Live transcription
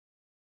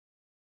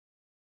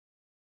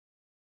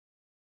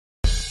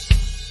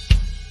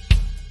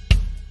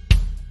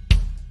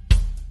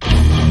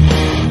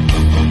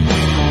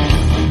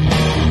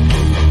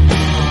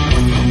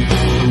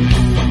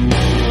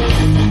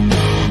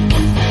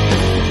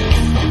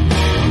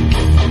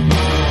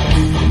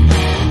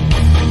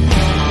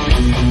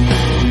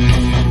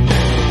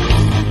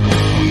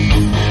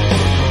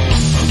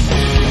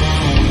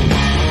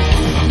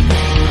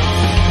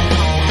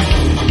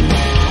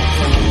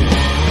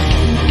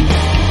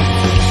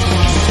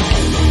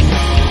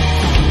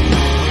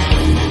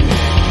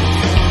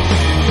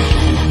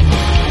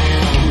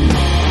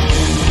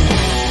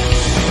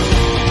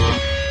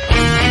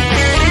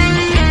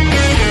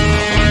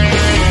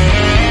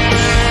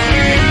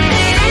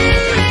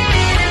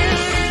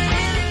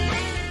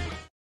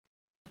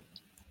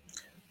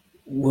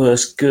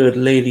What's good,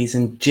 ladies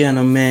and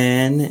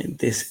gentlemen?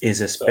 This is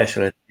a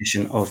special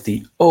edition of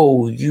the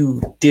Oh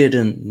You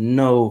Didn't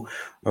Know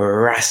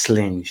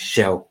Wrestling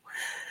Show.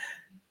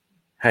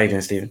 How you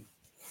doing, Stephen?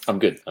 I'm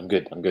good.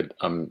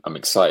 I'm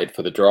excited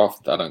for the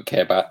draft. I don't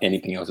care about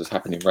anything else that's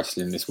happening in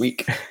wrestling this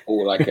week.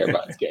 All I care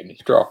about is getting this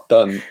draft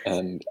done.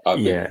 And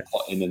I've been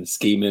plotting and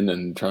scheming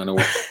and trying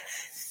to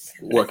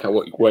work out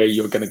where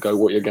you're going to go,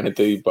 what you're going to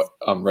do. But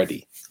I'm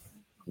ready.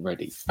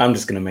 I'm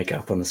just going to make it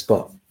up on the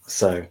spot.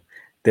 So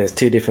there's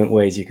two different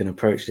ways you can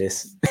approach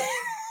this.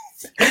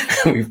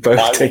 We've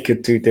both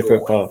taken two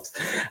different paths.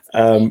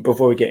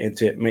 Before we get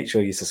into it, make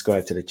sure you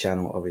subscribe to the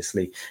channel.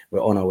 Obviously,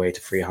 we're on our way to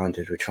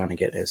 300. We're trying to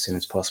get there as soon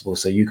as possible,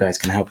 so you guys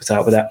can help us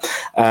out with that.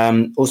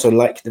 Also,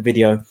 like the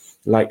video,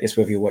 like this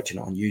whether you're watching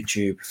it on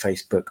YouTube,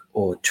 Facebook,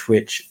 or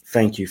Twitch.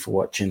 Thank you for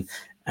watching,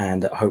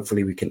 and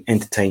hopefully we can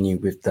entertain you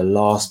with the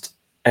last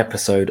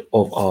episode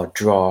of our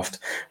draft.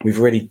 We've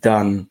already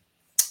done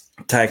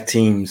tag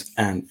teams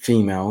and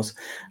females,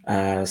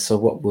 so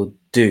what we'll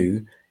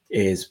do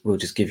is we'll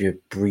just give you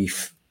a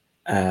brief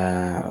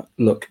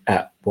look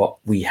at what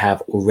we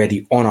have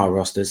already on our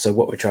rosters. So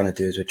what we're trying to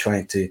do is we're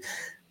trying to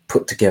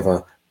put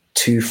together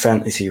two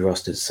fantasy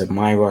rosters. So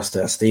my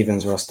roster,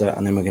 Steven's roster,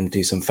 and then we're going to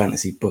do some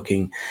fantasy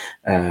booking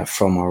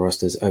from our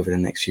rosters over the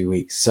next few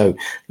weeks. So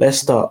let's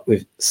start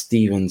with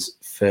Steven's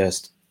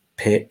first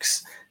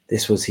picks.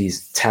 This was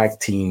his tag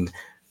team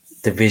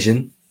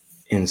division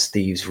in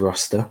Steve's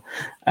roster.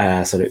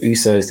 So the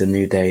Usos, the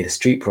New Day, the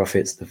Street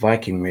Profits, the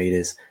Viking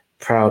Raiders,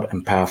 Proud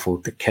and Powerful,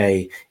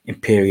 Decay,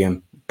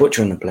 Imperium,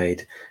 Butcher and the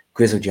Blade,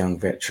 Grizzled Young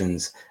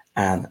Veterans,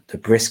 and the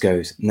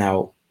Briscoes.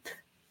 Now,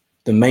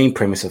 the main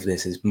premise of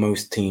this is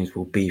most teams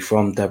will be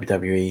from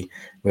WWE,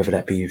 whether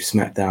that be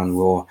SmackDown,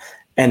 Raw,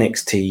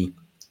 NXT,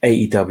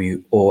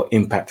 AEW, or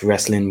Impact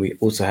Wrestling. We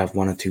also have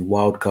one or two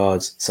wild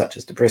cards, such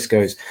as the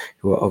Briscoes,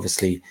 who are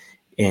obviously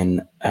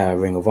in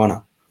Ring of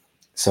Honor.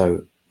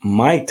 So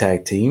my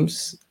tag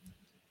teams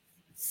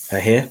are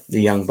here: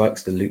 the Young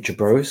Bucks, the Lucha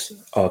Bros,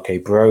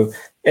 RK Bro,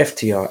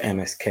 FTR,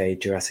 MSK,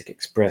 Jurassic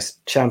Express,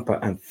 Ciampa,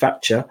 and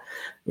Thatcher,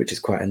 which is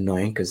quite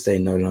annoying because they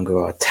no longer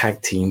are a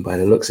tag team by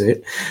the looks of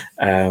it.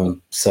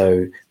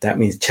 So that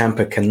means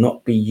Ciampa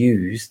cannot be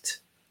used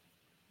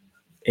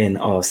in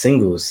our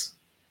singles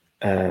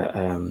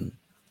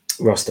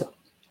roster.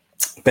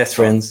 Best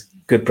friends,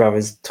 good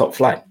brothers, top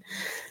flight.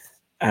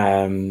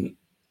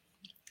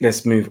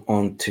 Let's move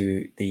on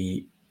to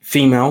the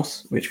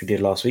females, which we did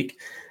last week.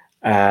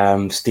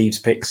 Steve's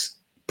picks: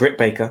 Britt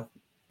Baker,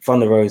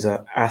 Thunder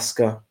Rosa,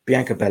 Asuka,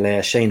 Bianca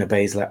Belair, Shayna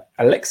Baszler,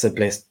 Alexa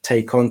Bliss,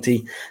 Tay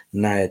Conti,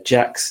 Nia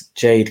Jax,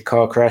 Jade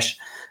Car Crash,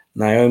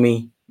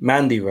 Naomi,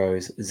 Mandy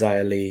Rose,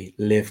 Xia Li,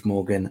 Liv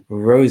Morgan,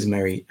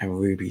 Rosemary, and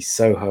Ruby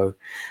Soho.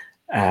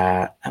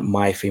 And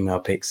my female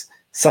picks: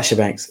 Sasha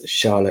Banks,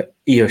 Charlotte,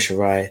 Io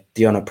Shirai,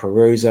 Deonna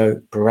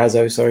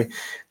Purrazzo,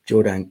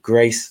 Jordan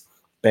Grace,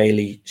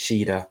 Bailey,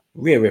 Shida,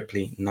 Rhea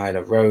Ripley,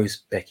 Nyla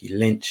Rose, Becky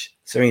Lynch,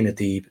 Serena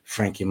Deeb,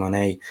 Frankie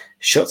Monet,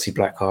 Shotzi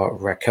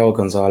Blackheart, Raquel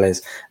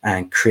Gonzalez,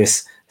 and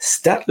Chris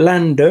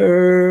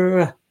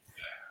Statlander.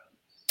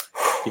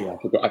 Yeah,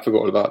 I forgot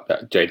all about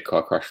that Jade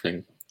Car Crash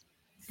thing.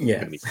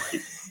 Yeah.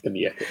 It's gonna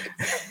be epic.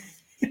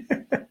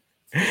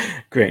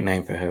 Great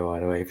name for her,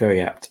 by the way.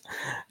 Very apt.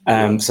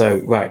 So,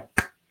 right.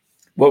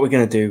 What we're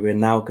going to do, we're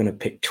now going to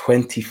pick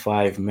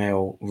 25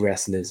 male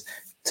wrestlers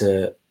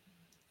to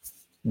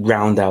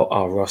round out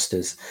our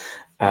rosters.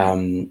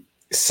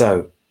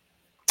 So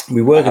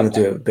we were going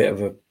to do a bit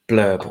of a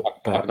blurb.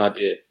 I have an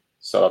idea.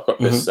 So I've got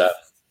this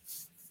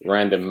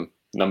random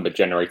number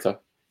generator.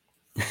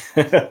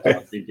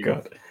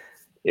 God.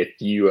 If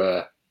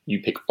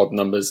you pick odd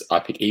numbers, I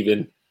pick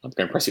even. I'm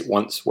going to press it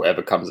once.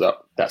 Whatever comes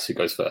up, that's who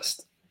goes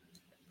first.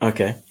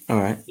 Okay. All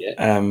right.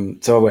 Yeah.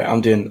 So wait,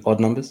 I'm doing odd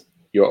numbers.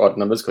 You're odd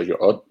numbers because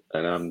you're odd,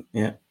 and I'm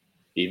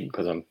even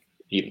because I'm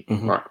even.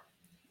 Mm-hmm. Right.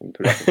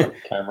 Put it up in the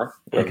camera.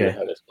 Okay.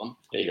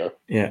 There you go.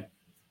 Yeah.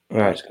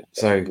 Right.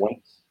 So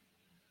once,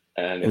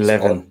 and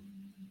 11.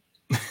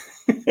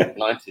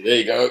 90. There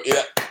you go.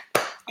 Yeah.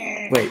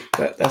 Wait,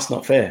 that's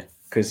not fair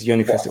because you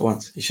only pressed it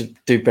once. You should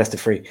do best of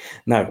 3.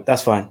 No,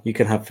 that's fine. You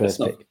can have first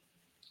pick.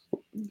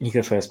 You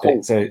get first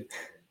pick. So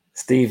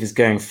Steve is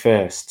going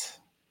first,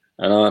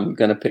 and I'm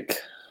going to pick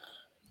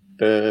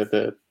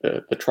the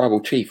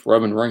tribal chief,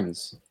 Roman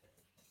Reigns.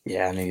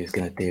 Yeah, I knew he was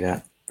going to do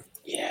that.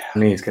 Yeah, I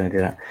knew he was going to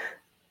do that.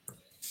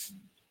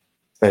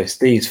 So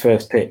Steve's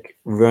first pick,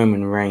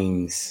 Roman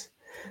Reigns.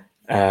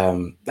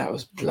 That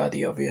was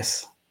bloody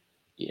obvious.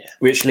 Yeah.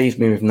 Which leaves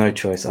me with no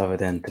choice other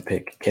than to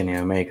pick Kenny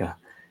Omega.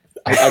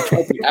 I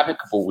tried to be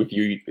amicable with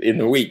you in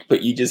the week,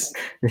 but you just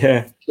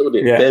killed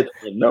it dead.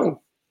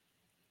 No.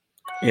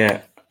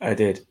 Yeah, I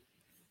did.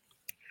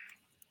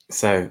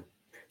 So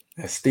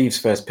Steve's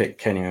first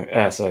pick,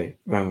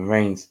 Roman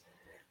Reigns.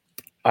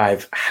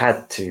 I've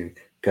had to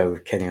go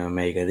with Kenny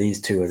Omega. These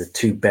two are the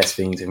two best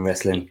things in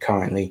wrestling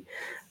currently.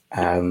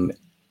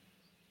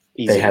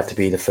 They had to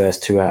be the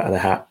first two out of the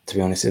hat, to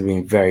be honest. It would have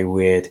been very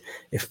weird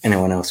if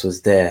anyone else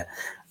was there.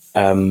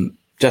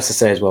 Just to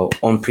say as well,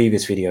 on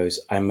previous videos,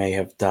 I may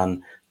have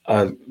done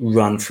I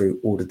run through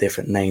all the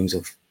different names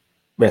of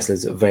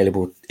wrestlers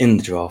available in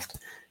the draft,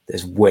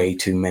 there's way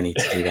too many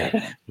to do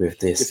that with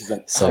this. This is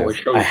an so hour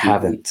show. I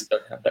haven't.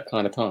 Don't have that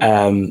kind of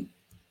time.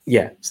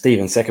 Yeah,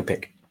 Steven, second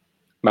pick.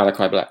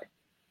 Malachi Black.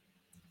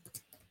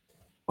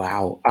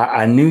 Wow,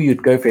 I knew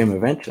you'd go for him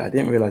eventually. I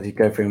didn't realize you'd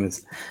go for him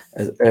as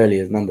early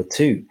as number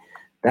 2.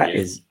 That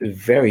is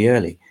very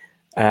early.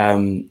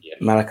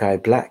 Malachi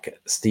Black,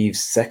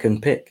 Steve's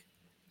second pick.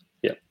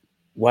 Yeah.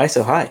 Why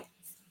so high?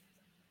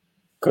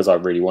 Because I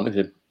really wanted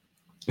him.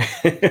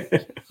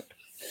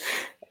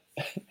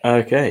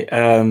 Okay.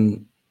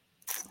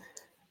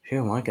 Who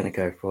am I going to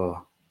go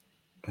for?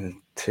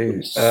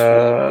 2.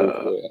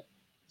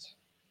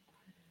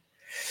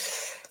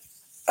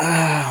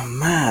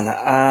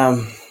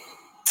 Man.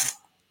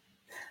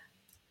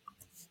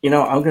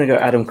 I'm going to go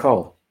Adam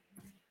Cole.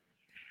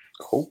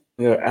 Cool.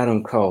 I'm going to go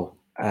Adam Cole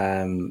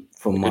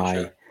for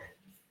my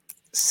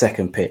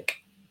second pick.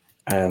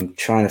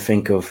 Trying to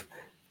think of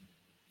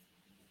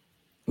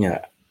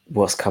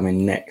what's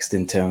coming next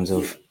in terms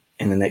of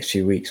in the next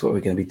few weeks what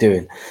we're going to be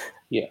doing.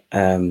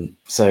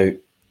 So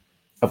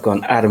I've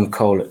gone Adam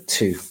Cole at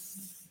 2.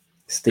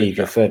 Steve,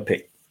 your third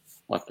pick.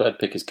 My third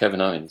pick is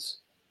Kevin Owens.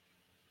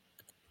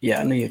 Yeah,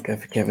 I knew you'd go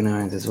for Kevin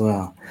Owens as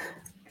well.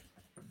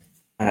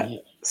 At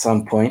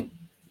some point,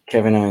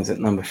 Kevin Owens at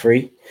number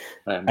 3.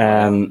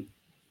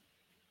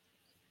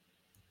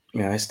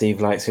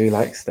 Steve likes who he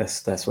likes.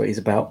 That's what he's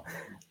about.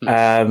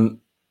 You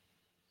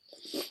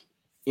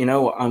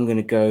know what? I'm going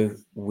to go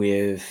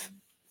with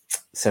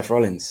Seth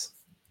Rollins.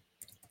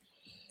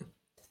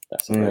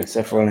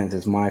 Seth Rollins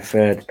is my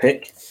third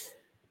pick.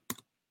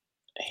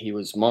 He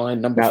was my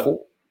number 4.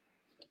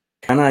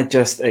 Can I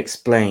just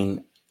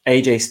explain?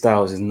 AJ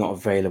Styles is not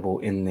available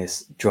in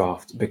this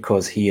draft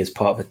because he is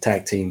part of a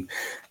tag team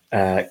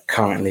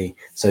currently.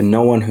 So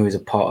no one who is a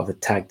part of a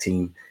tag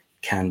team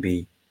can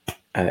be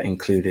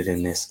included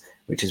in this,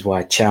 which is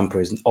why Ciampa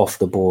is off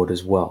the board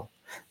as well,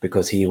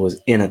 because he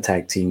was in a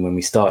tag team when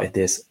we started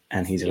this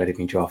and he's already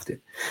been drafted.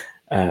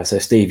 So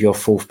Steve, your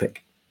fourth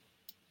pick.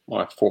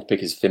 My fourth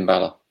pick is Finn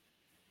Balor.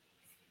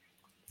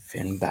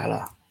 Finn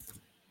Balor.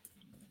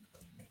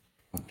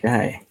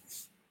 Okay.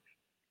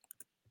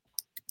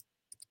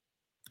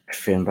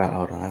 Finn Balor.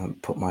 Hold on, I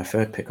haven't put my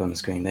third pick on the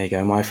screen. There you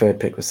go. My third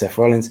pick was Seth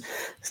Rollins.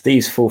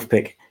 Steve's fourth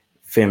pick,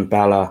 Finn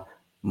Balor.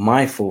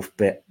 My fourth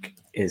pick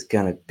is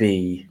going to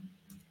be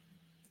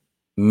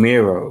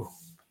Miro.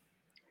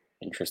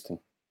 Interesting.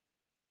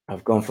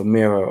 I've gone for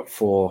Miro at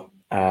 4.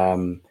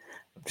 I'm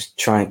just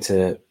trying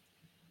to...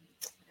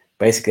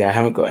 Basically, I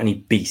haven't got any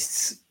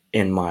beasts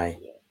in my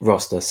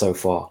roster so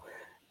far.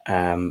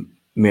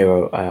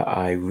 Miro,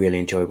 I really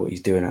enjoy what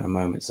he's doing at the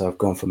moment, so I've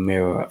gone for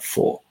Miro at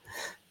 4.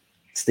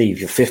 Steve,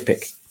 your fifth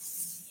pick.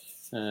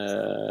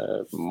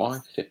 My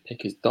fifth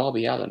pick is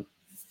Darby Allin.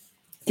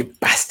 You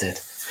bastard.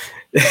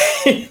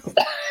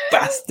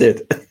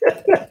 Bastard.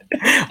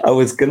 I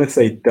was going to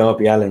say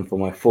Darby Allin for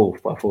my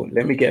fourth, but I thought,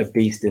 let me get a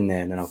beast in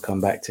there and then I'll come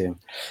back to him.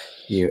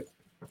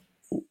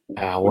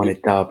 I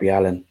wanted Darby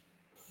Allin.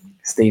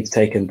 Steve's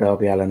taken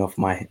Darby Allin off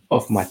my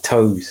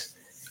toes.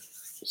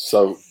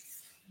 So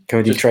can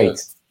we do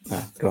trades?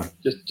 Go on.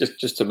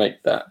 Just to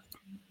make that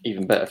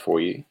even better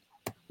for you,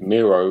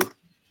 Miro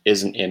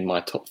isn't in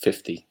my top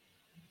 50.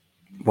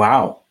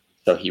 Wow.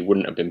 So he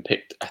wouldn't have been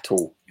picked at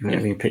all. He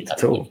wouldn't have been picked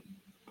at all.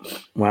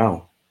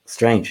 Wow.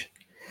 Strange.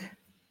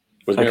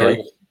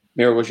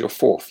 Miro was your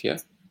fourth, yeah?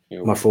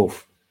 My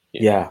fourth.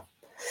 Yeah.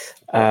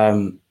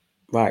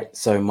 Right.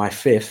 So my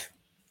fifth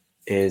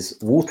is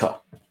Walter.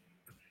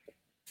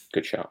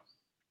 Good shout.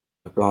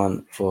 I've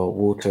gone for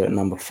Walter at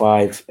number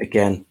 5.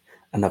 Again,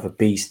 another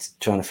beast,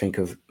 trying to think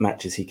of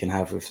matches he can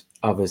have with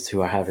others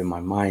who I have in my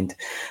mind.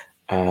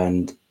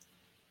 And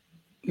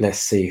let's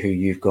see who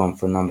you've gone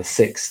for number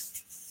 6.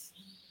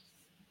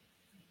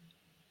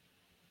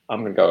 I'm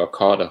going to go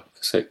Okada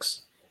for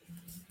 6.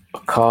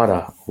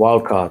 Okada,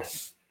 wild card.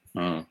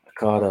 Mm.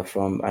 Okada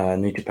from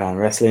New Japan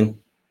Wrestling.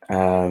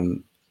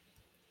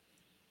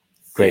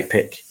 Great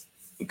pick.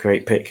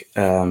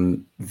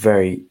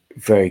 Very,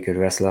 very good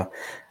wrestler.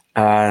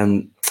 I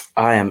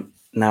am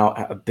now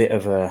at a bit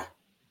of a...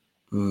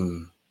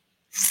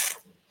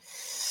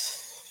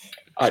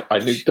 I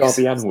knew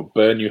Darby Allin would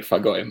burn you if I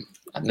got him.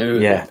 I knew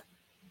it. Yeah.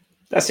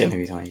 That's the only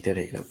reason why you did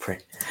it, you little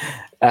prick.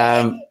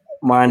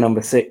 My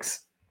number 6,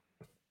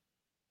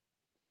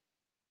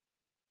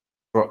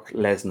 Brock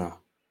Lesnar.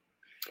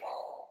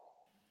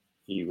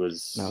 He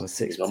was number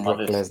 6, Brock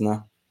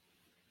Lesnar.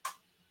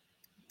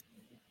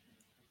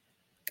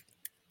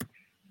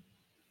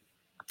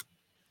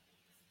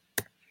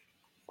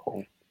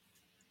 Cool.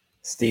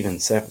 Steven,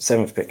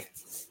 7th pick.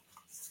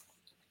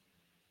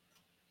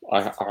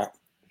 I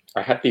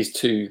had these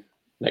two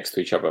next to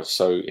each other.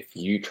 So if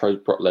you chose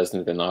Brock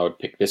Lesnar, then I would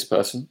pick this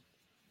person.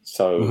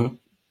 So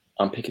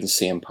I'm picking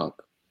CM Punk.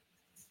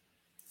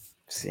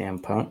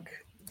 CM Punk,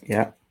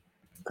 yeah.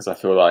 Because I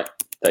feel like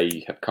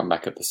they have come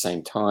back at the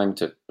same time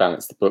to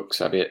balance the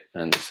books a bit,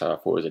 and so I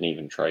thought it was an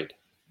even trade.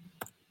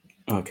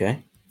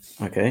 Okay,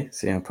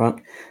 CM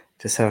Punk.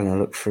 Just having a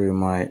look through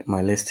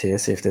my list here,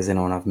 see if there's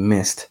anyone I've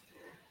missed.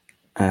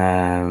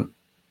 No,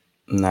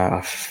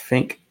 I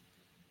think.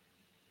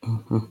 Who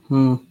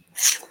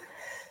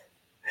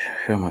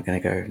am I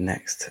going to go with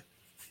next?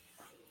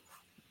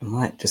 I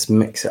might just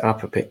mix it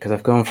up a bit because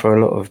I've gone for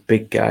a lot of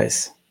big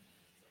guys.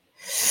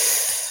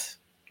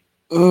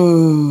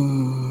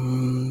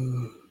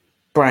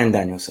 Brian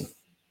Danielson.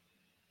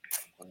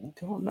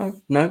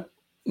 No.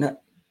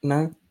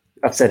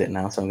 I've said it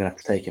now, so I'm going to have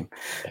to take him.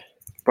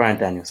 Brian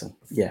Danielson.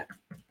 Yeah.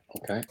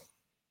 Okay.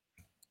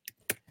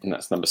 And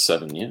that's number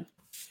 7, yeah?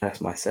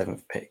 That's my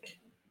 7th pick.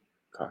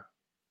 Okay.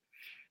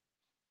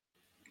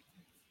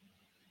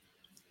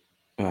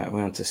 All right,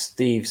 we're on to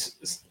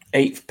Steve's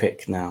 8th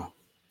pick now.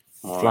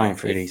 Flying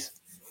through these.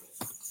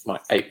 My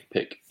 8th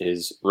pick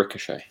is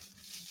Ricochet.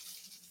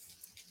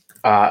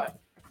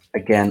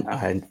 Again,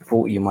 I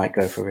thought you might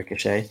go for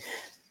Ricochet.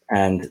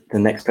 And the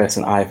next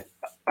person I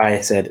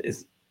said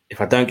is, if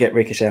I don't get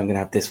Ricochet, I'm going to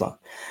have this one.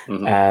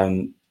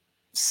 Mm-hmm.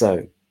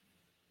 So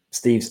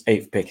Steve's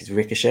 8th pick is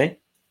Ricochet.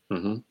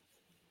 Mm-hmm.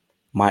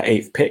 My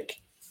 8th pick,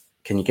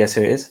 can you guess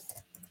who it is?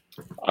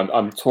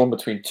 I'm torn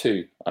between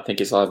 2. I think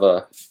it's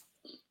either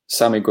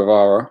Sammy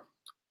Guevara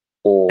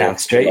or... Damn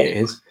straight it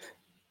is.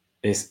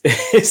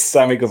 It's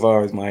Sammy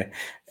Guevara is my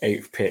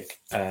 8th pick.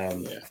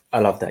 I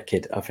love that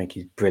kid. I think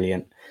he's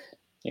brilliant.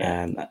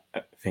 Yeah. And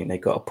I think they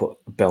got to put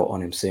a belt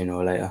on him sooner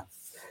or later.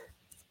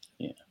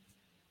 Yeah.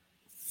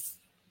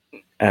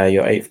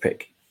 Your 8th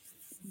pick?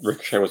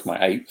 Ricochet was my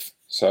 8th.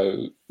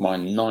 So my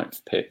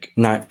 9th pick.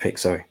 9th pick,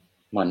 sorry.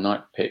 My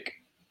 9th pick,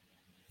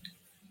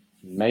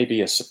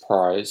 maybe a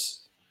surprise,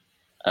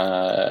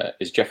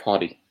 is Jeff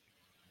Hardy.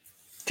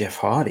 Jeff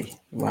Hardy.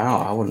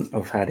 Wow, I wouldn't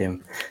have had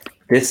him.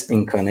 This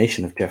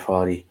incarnation of Jeff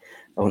Hardy,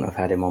 I wouldn't have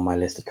had him on my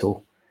list at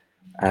all.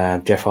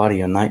 Jeff Hardy,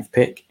 your 9th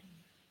pick.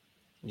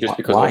 Just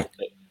because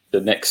the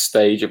next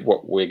stage of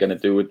what we're going to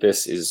do with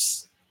this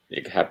is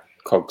it had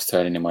cogs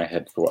turning in my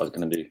head for what I was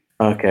going to do.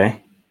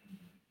 Okay.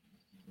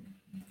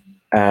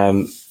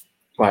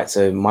 Right,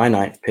 so my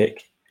 9th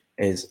pick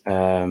is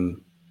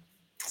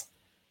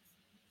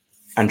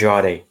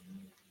Andrade.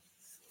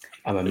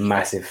 I'm a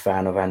massive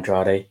fan of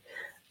Andrade,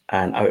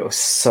 and I was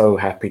so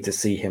happy to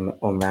see him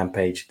on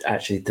Rampage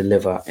actually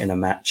deliver in a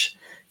match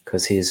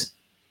because his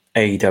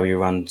AEW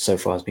run so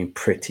far has been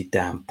pretty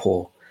damn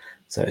poor.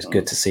 So it's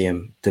good to see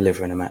him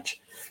deliver in a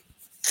match.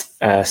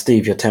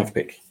 Steve, your 10th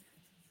pick.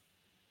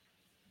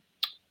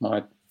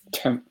 My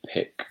 10th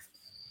pick,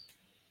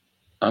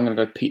 I'm going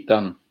to go Pete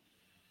Dunne.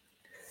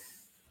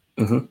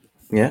 Mm-hmm.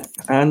 Yeah,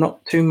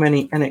 not too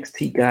many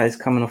NXT guys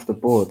coming off the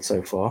board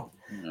so far.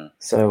 Yeah.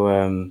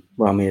 So,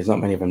 there's not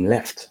many of them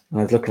left. And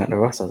I was looking at the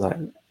roster, I was like,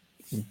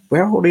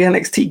 where are all the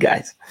NXT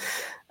guys?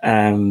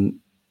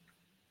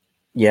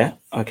 Yeah,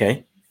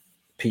 okay.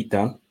 Pete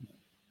Dunne.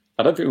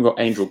 I don't think we've got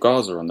Angel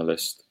Garza on the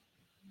list.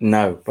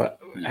 No, but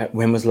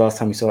when was the last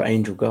time you saw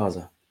Angel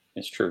Garza?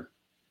 It's true.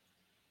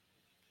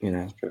 You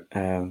know,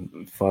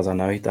 as far as I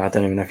know, I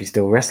don't even know if he's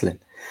still wrestling.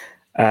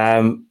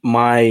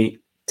 My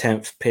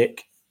 10th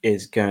pick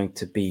is going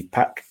to be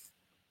Pac.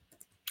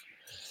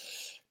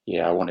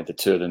 Yeah, I wanted the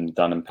two of them,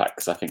 Dunne and Pac,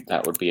 because I think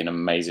that would be an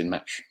amazing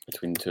match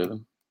between the two of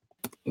them.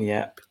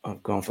 Yeah,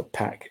 I've gone for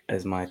Pac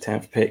as my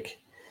 10th pick.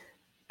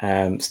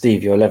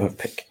 Steve, your 11th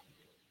pick.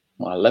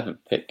 My 11th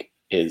pick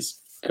is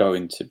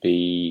going to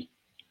be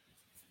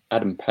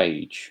Adam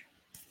Page.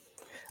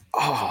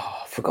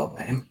 Oh, I forgot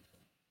about him.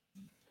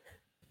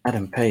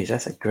 Adam Page,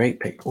 that's a great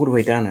pick. All the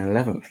way down in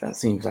 11th. That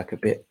seems like a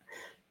bit.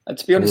 And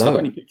to be honest, I've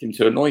only picked him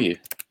to annoy you.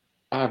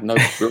 I have no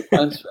real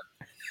plans for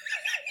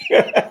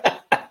it.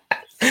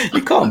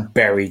 You can't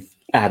bury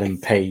Adam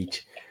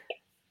Page.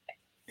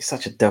 He's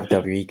such a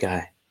WWE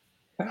guy.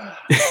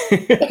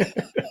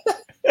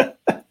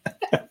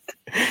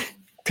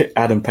 Pick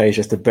Adam Page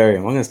just to bury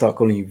him. I'm going to start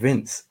calling you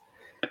Vince.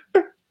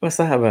 What's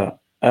that about?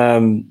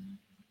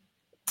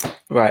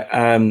 Right.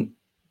 I've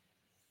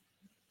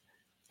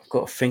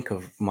got to think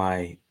of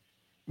my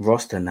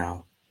roster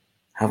now.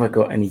 Have I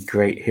got any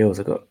great heels?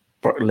 I've got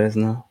Brock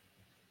Lesnar,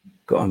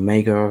 got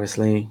Omega,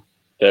 obviously.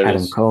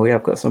 Adam Cole. Yeah,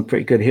 I've got some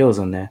pretty good heels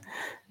on there.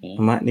 Yeah.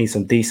 I might need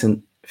some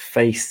decent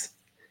face.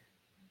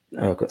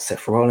 I've got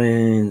Seth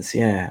Rollins.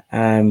 Yeah.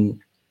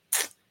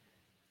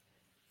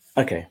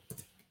 Okay.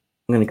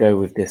 I'm going to go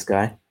with this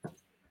guy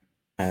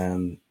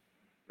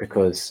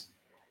because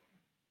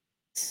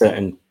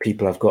certain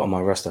people I've got on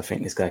my roster, I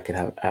think this guy could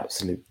have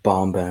absolute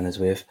barn burners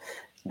with.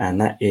 And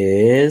that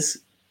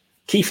is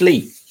Keith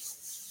Lee.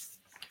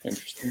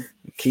 Interesting.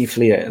 Keith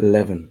Lee at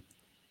 11.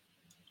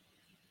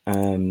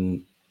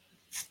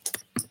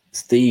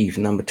 Steve,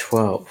 number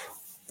 12.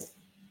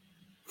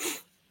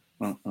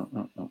 I'm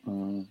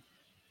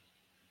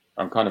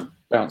kind of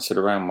bouncing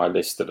around my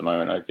list at the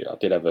moment. I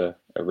did have an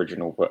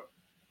original, but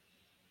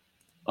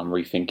I'm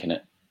rethinking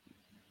it.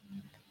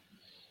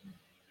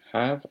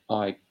 Have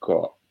I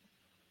got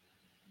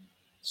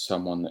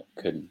someone that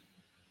could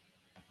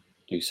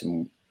do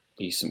some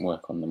decent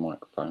work on the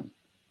microphone?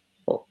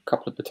 Well, a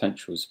couple of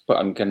potentials, but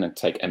I'm going to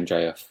take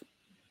MJF.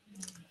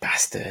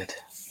 Bastard.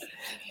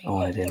 I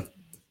wanted him.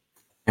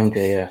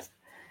 MJF.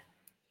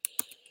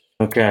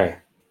 Okay.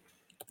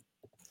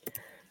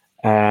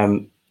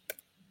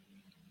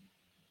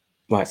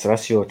 Right, so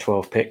that's your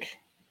 12th pick.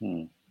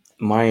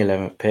 My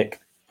 11th pick,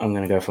 I'm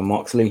going to go for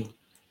Moxley.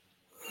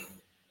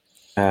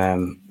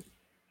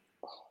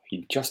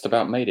 He just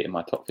about made it in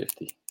my top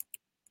 50.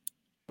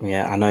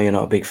 Yeah, I know you're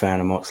not a big fan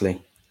of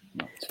Moxley.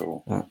 Not at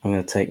all. I'm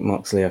going to take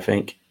Moxley, I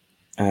think.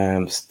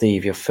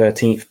 Steve, your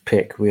 13th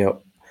pick. We are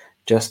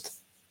just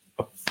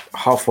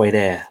halfway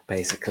there,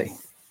 basically.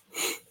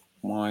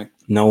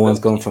 No one's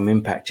gone from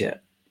Impact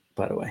yet,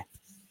 by the way.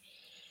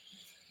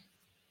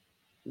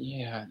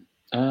 Yeah.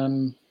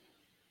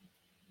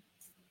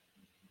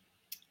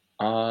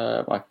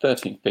 My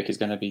 13th pick is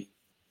going to be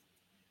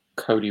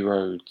Cody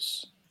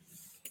Rhodes.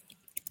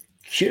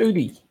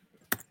 Cody.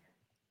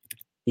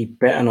 He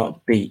better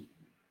not beat,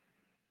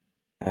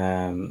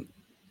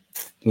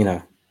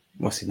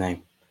 what's his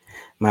name?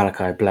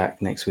 Malachi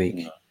Black next week.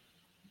 No.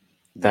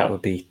 That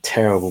would be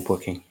terrible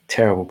booking.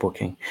 Terrible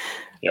booking.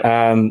 Yep.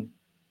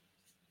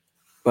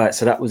 Right,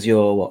 so that was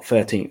your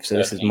 13th. So 13th.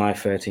 This is my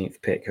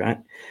 13th pick, right?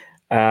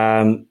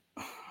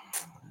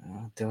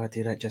 Do I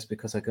do that just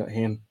because I got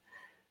him?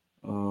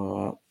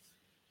 I'm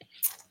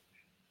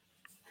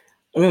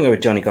going to go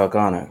with Johnny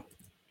Gargano.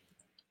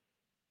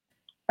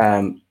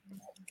 I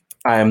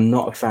am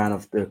not a fan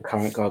of the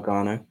current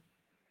Gargano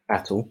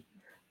at all,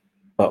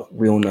 but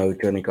we all know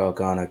Johnny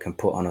Gargano can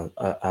put on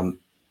a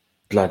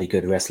bloody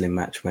good wrestling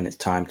match when it's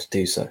time to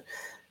do so.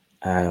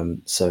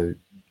 So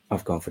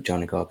I've gone for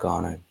Johnny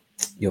Gargano.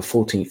 Your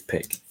 14th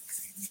pick.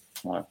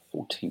 My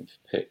 14th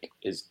pick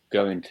is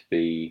going to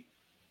be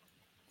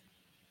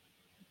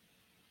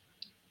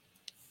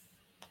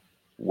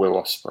Will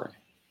Ospreay.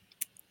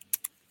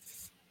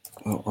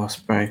 Will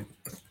Ospreay.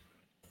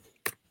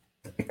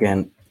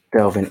 Again,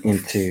 delving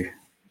into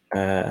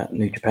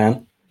New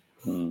Japan.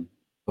 Will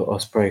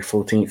Ospreay,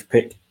 14th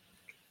pick.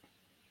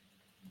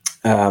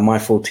 My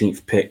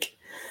 14th pick.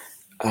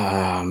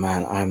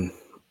 Man,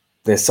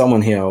 there's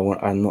someone here.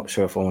 I'm not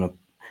sure if I want to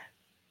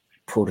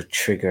pull the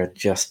trigger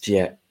just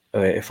yet,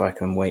 or if I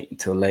can wait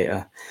until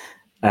later.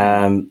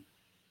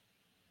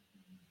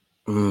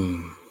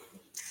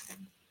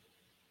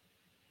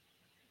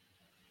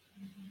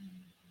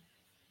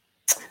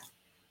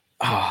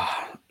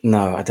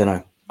 No, I don't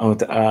know. I'm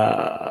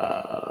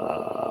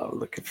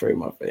looking through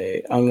my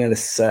feed. I'm going to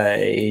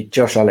say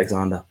Josh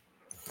Alexander,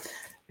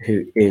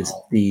 who is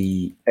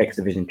the X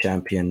Division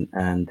champion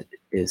and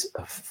is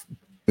a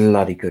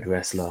bloody good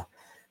wrestler.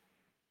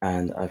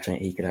 And I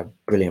think he could have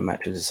brilliant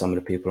matches with some of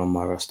the people on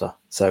my roster.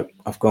 So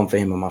I've gone for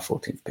him on my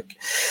 14th pick.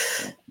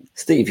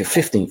 Steve, your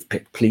 15th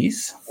pick,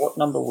 please. What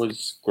number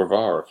was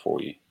Guevara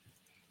for you?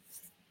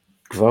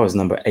 Guevara's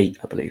number 8,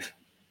 I believe.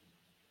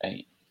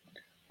 8.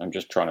 I'm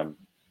just trying to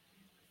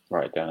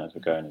write it down as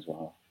we're going as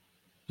well.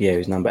 Yeah, he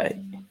was number 8.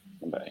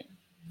 Number 8.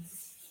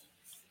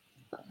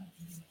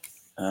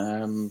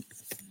 Okay.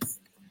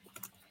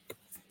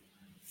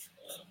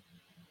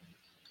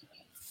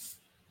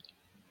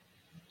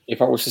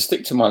 If I was to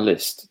stick to my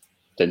list,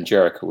 then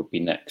Jericho would be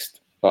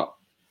next. But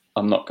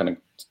I'm not going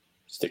to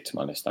stick to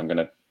my list. I'm going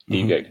to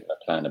deviate from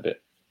that plan a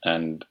bit.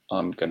 And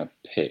I'm going to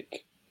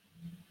pick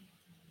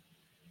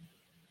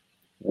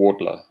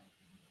Wardlow.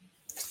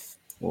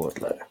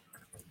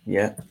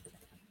 Yeah.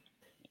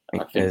 I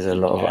think there's a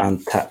lot of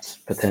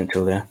untapped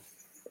potential there.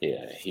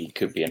 Yeah, he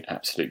could be an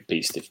absolute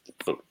beast if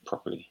booked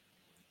properly.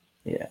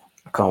 Yeah,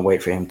 I can't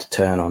wait for him to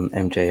turn on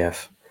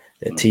MJF.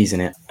 They're teasing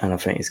it, and I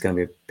think it's going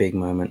to be a big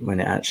moment when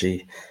it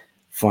actually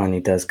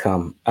finally does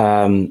come.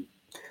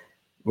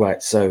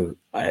 Right, so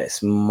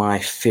it's my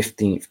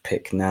 15th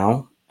pick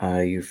now.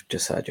 You've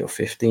just had your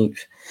 15th.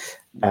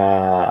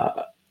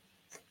 I'm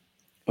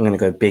going to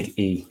go Big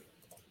E.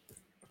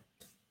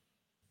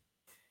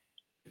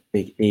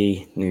 Big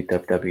E, new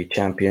WWE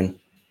champion.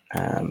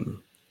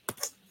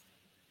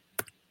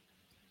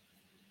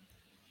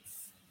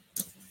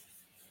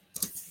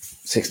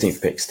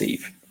 16th pick,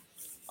 Steve.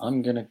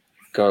 I'm going to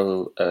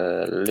go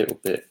a little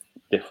bit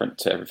different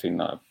to everything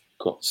that I've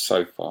got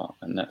so far,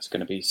 and that's going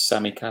to be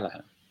Sami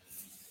Callihan.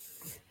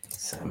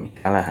 Sami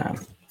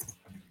Callihan.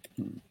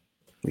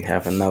 We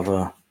have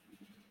another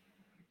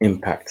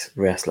Impact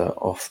wrestler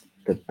off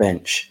the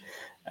bench.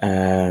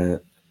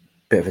 Bit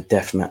of a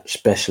deathmatch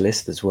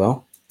specialist as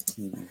well.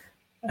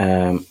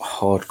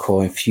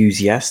 Hardcore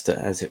enthusiast,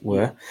 as it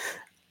were.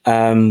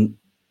 Having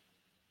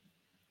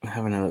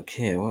a look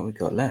here, what have we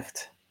got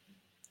left?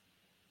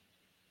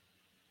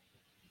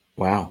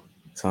 Wow,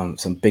 some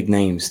big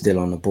names still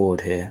on the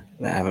board here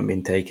that haven't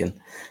been taken.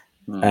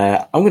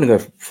 I'm going to go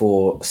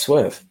for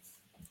Swerve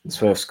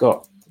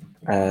Scott.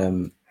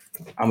 I'm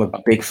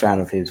a big fan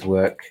of his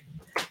work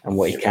and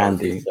what he can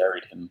do.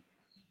 Buried him.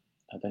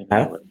 I don't even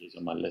know where he's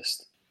on my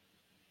list.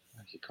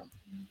 Where's he gone?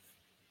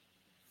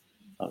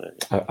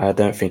 I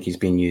don't think he's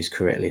been used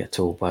correctly at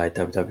all by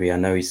WWE. I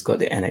know he's got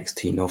the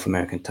NXT North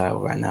American title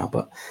right now,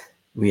 but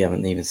we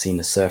haven't even seen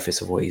the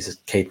surface of what he's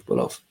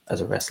capable of as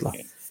a wrestler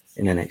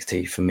in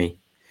NXT for me.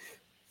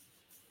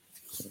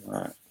 All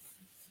right.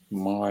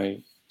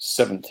 My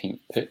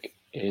 17th pick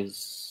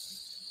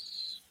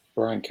is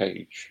Brian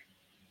Cage.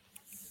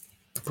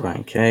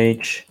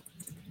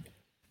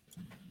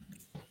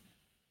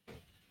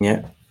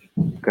 Yeah.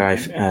 guy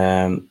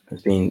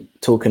has been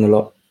talking a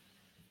lot.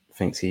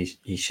 Thinks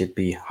he should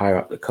be higher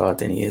up the card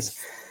than he is.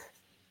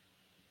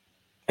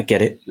 I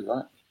get it.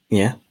 Right.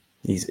 Yeah,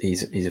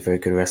 he's a very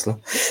good wrestler.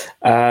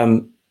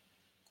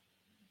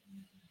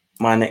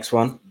 My next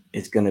one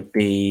is going to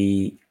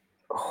be.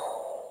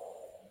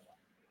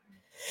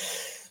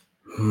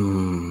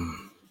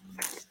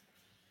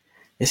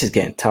 This is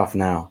getting tough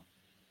now.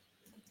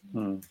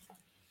 I'm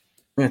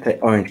going to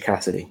take Orange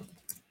Cassidy.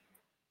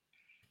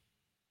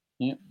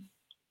 Yeah.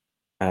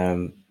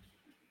 Not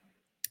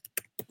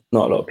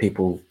a lot of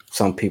people.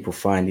 Some people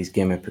find his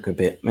gimmick a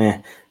bit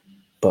meh,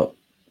 but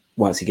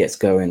once he gets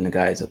going, the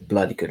guy is a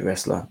bloody good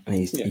wrestler, and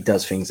he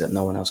does things that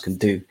no one else can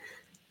do.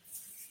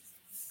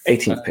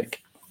 18th pick.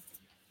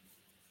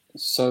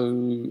 So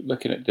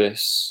looking at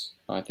this,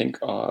 I think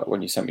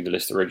when you sent me the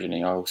list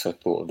originally, I also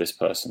thought of this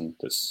person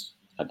that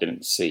I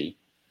didn't see.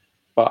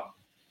 But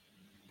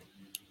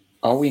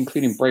are we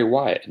including Bray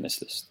Wyatt in this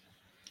list?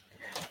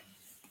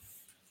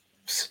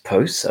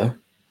 Suppose so.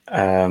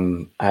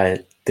 I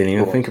didn't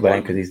even think about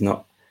it because he's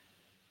not.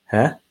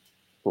 Huh?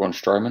 Braun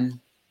Strowman.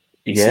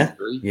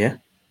 EC3? Yeah.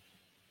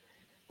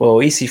 Well,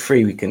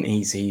 EC3 we can.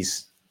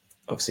 He's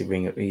obviously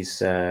Ring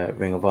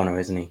of Honor,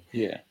 isn't he?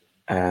 Yeah.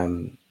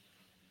 Then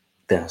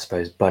I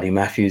suppose Buddy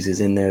Matthews is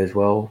in there as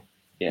well.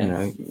 Yeah. You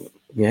know,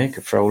 yeah, you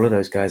could throw all of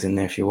those guys in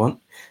there if you want.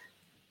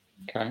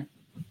 Okay.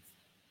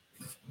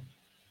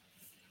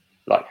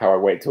 Like how I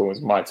wait till it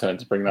was my turn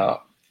to bring that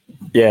up.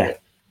 Yeah.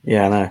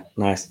 Yeah, I know.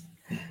 Nice.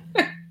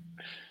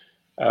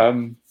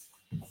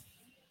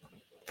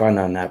 If I'd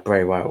known that,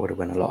 Bray Wyatt would have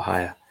been a lot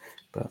higher.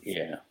 But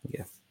yeah.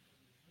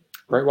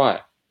 Bray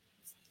Wyatt.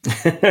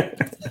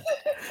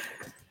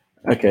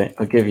 Okay,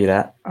 I'll give you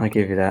that.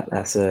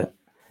 That's a.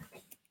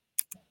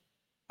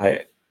 I'll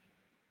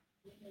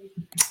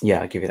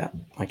give you that.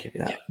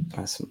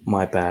 That's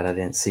my bad. I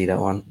didn't see that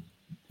one.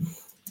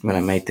 When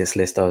I made this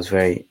list, I was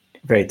very,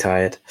 very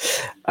tired.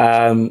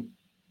 Bastard.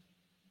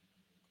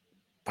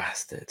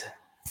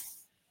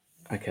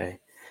 Okay.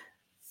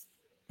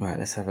 Right,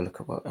 let's have a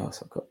look at what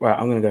else I've got. Right,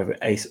 I'm going to go with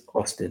Ace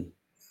Austin.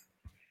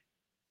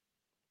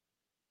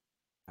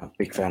 I'm a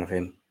big fan of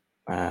him,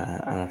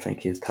 and I think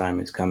his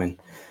time is coming.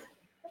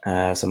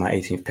 So my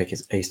 18th pick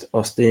is Ace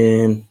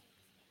Austin.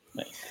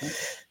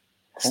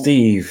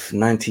 Steve,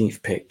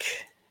 19th pick.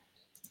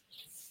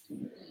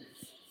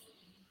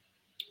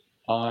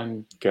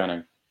 I'm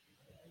gonna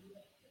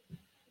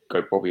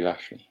go Bobby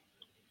Lashley.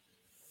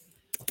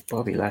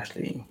 Bobby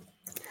Lashley.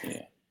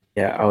 Yeah.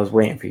 Yeah, I was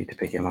waiting for you to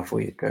pick him. I thought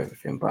you'd go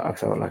with him, but I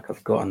felt like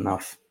I've got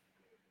enough.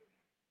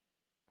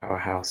 Our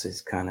house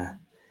is kind of.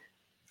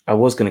 I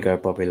was going to go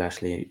Bobby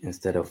Lashley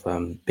instead of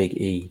Big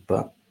E,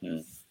 but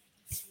I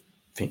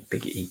think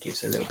Big E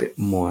gives a little bit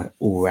more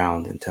all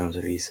round in terms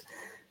of his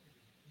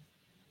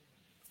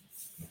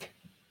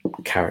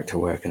character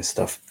work and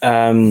stuff.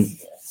 I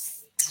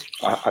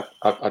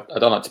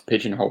don't like to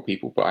pigeonhole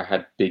people, but I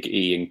had Big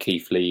E and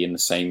Keith Lee in the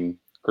same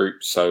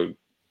group, so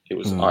it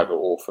was either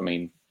or for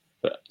me.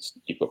 But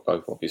you've got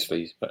both,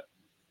 obviously. But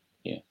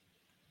yeah.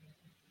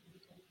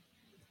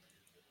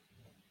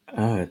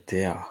 Oh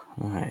dear!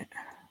 All right.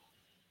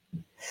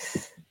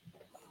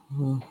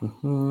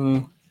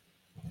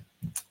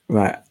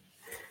 Right.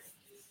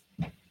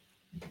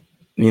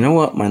 You know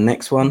what? My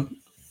next one,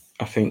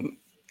 I think,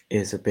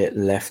 is a bit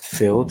left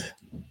field.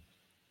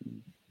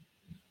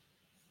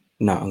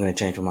 No, I'm going to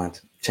change my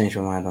mind. Change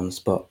my mind on the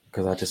spot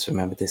because I just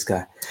remembered this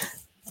guy.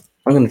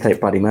 I'm going to take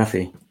Buddy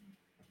Murphy.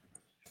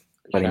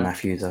 Buddy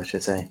Matthews, I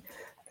should say.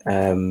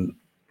 I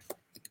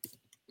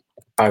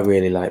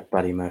really like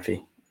Buddy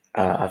Murphy.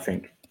 I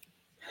think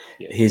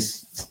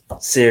his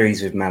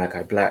series with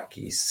Malachi Black,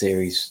 his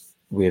series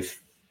with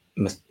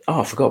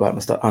I forgot about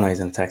Mustafa. Oh no, he's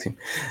in a tag team.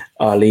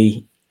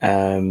 Ali,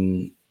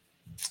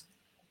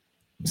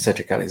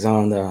 Cedric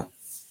Alexander,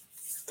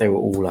 they were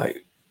all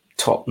like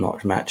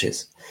top-notch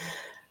matches.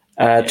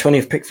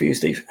 20th pick for you,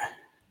 Steve.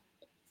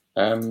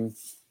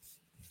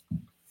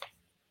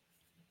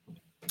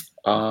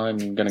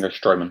 I'm gonna go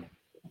Strowman.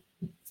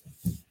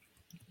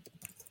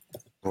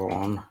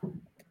 Braun.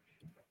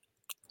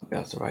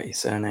 That's the right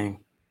surname.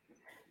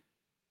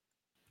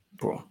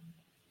 Braun.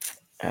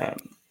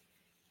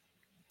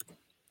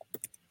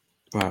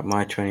 Right,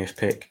 my 20th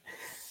pick.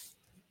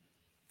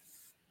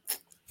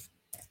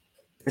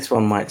 This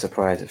one might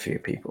surprise a few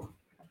people.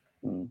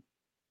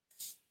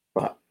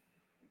 But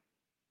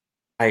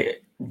I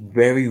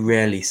very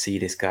rarely see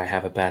this guy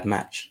have a bad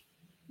match.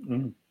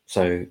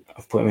 So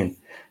I've put him in.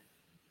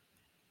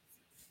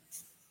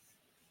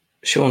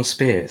 Shawn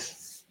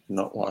Spears.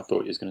 Not what I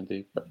thought he was going to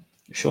do. But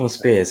Shawn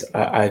Spears,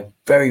 I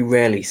very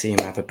rarely see him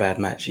have a bad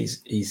match.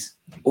 He's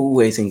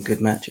always in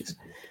good matches.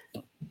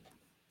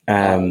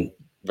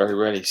 Very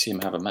rarely see him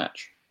have a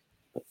match.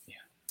 But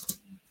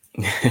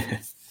yeah.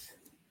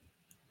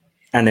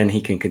 And then he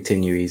can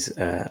continue his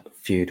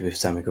feud with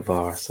Sammy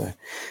Guevara. So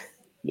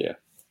yeah.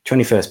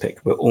 21st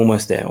pick. We're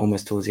almost there,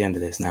 almost towards the end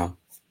of this now.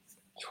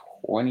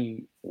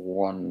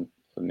 21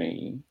 for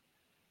me. I'm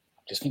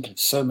just thinking of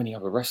so many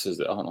other wrestlers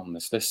that aren't on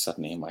this list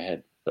suddenly in my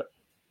head. But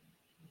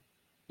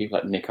people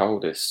like Nick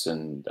Aldis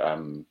and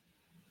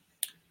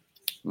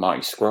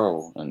Marty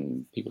Scroll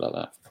and people like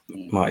that.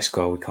 Yeah. Marty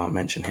Scroll, we can't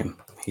mention him.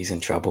 He's in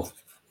trouble.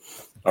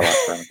 All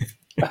right,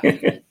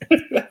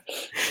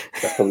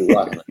 that's probably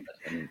right.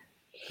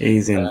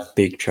 He's in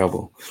big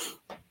trouble.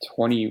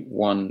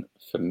 21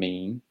 for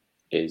me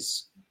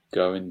is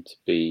going to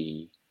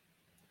be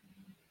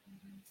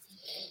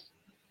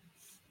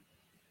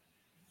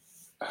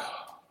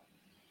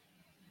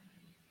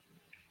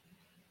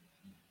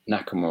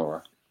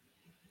Nakamura.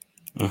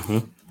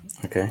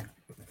 Okay.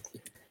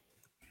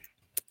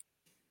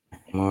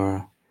 Nakamura.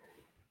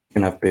 You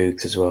can have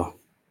Boogs as well.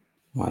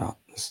 Why not?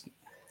 Just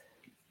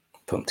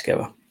put them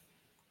together.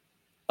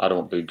 I don't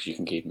want Boogs. You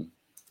can keep him.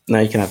 No,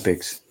 you can have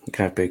Boogs. You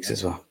can have Boogs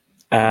as well.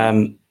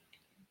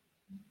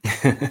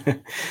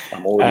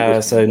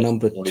 So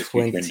number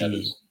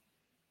 20.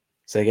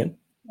 Say again?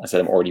 I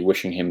said I'm already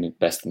wishing him the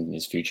best in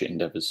his future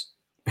endeavors.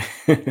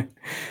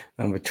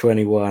 Number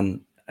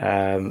 21.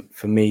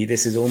 For me,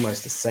 this is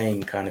almost the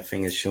same kind of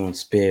thing as Shawn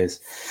Spears.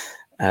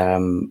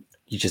 You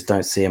just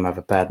don't see him have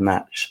a bad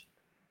match.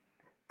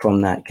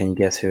 From that, can you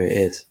guess who it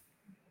is?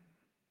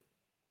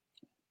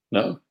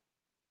 No.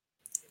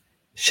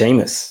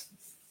 Sheamus.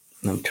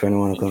 Number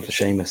 21, I've gone for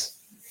Sheamus.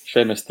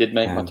 Sheamus did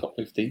make my top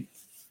 15.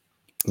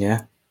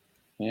 Yeah.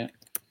 Yeah.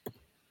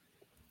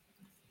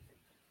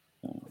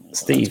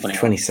 Steve,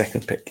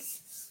 22nd pick.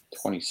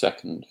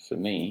 22nd for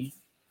me.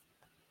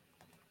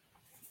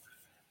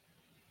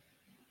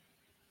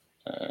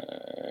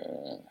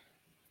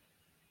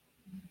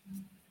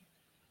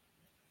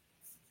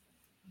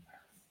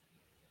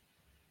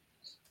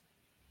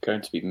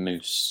 Going to be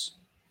Moose.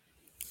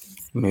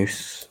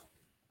 Moose.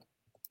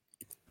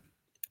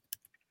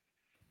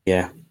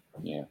 Yeah.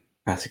 Yeah.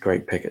 That's a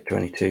great pick at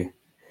 22.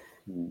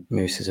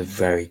 Moose is a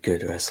very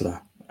good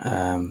wrestler.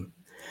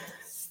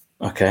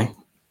 Okay.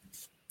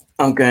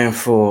 I'm going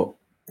for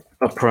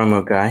a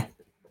promo guy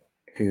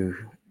who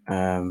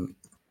can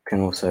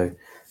also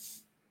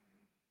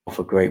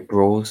offer great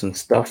brawls and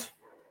stuff.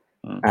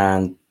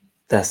 And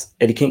that's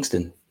Eddie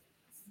Kingston.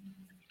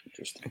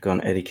 Interesting. I've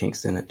gone Eddie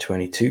Kingston at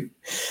 22.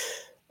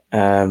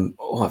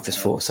 I've just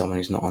thought of someone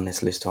who's not on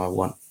this list I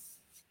want.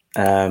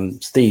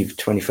 Steve,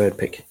 23rd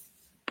pick.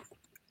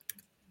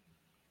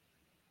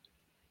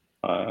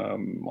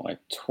 My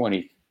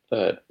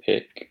 23rd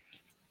pick.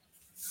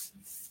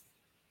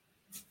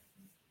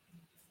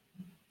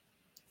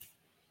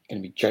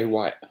 Going to be Jay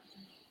White.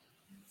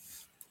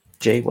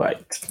 Jay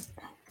White.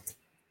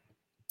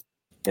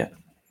 Yeah.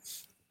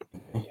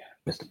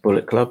 Mr.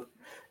 Bullet Club.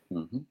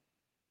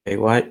 Jay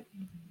White.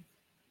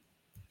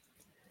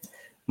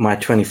 My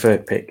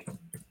 23rd pick.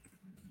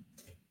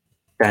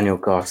 Daniel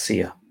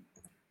Garcia.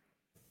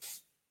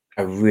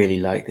 I really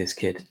like this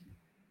kid.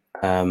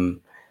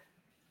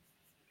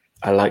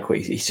 I like what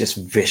he's just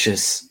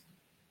vicious.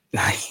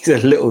 He's a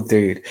little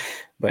dude,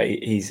 but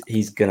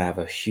he's gonna have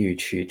a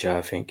huge eye,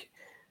 I think.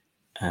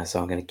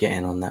 So I'm gonna get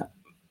in on that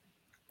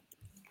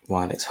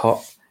while it's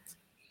hot.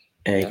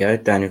 There you go,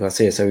 Daniel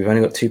Garcia. So we've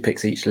only got 2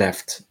 picks each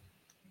left.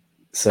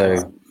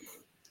 So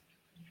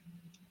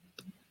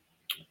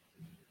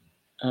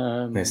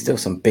there's still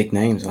some big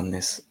names on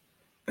this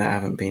that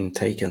haven't been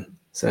taken.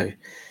 So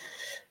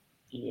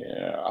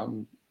yeah,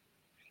 I'm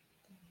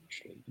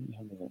actually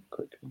having a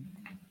quick.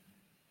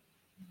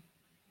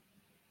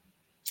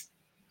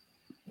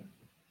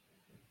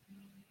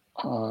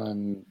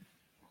 I'm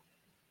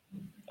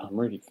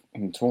really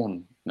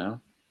torn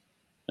now.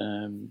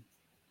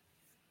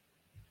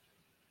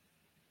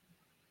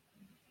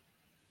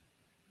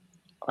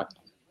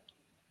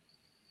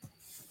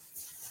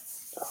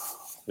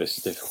 This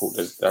is difficult.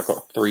 I've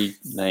got 3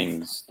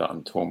 names that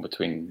I'm torn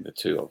between the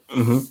 2 of.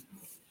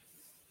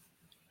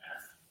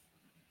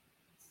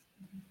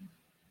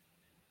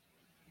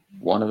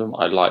 One of them,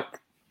 I like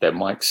their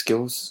mic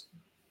skills,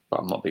 but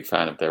I'm not a big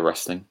fan of their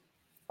wrestling.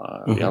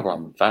 The other,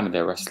 I'm a fan of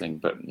their wrestling,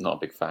 but not a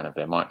big fan of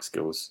their mic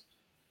skills.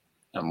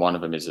 And one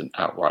of them is an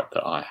outright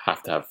that I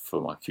have to have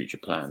for my future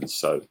plans.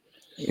 So,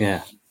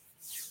 yeah,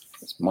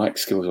 it's mic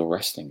skills or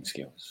wrestling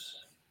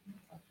skills.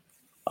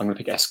 I'm going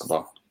to pick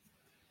Escobar.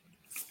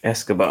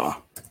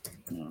 Escobar.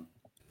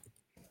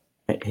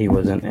 He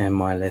wasn't in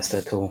my list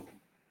at all.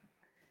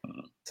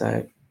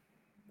 So,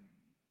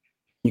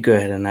 you go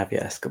ahead and have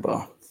your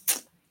Escobar.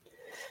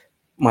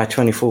 My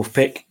 24th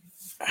pick.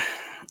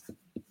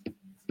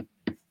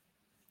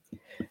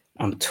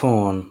 I'm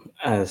torn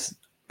as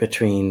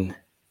between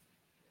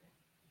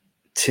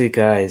 2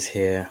 guys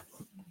here.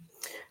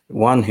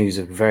 One who's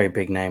a very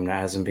big name that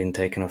hasn't been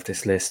taken off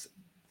this list.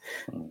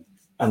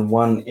 And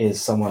one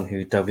is someone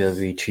who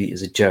WWE treat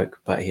as a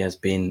joke, but he has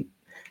been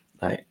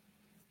like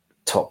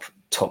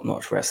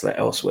top-notch wrestler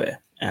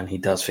elsewhere. And he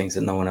does things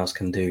that no one else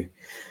can do.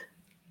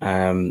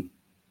 I'm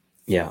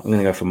going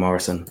to go for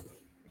Morrison.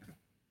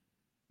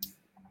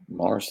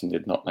 Morrison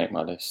did not make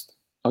my list.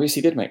 Oh, yes,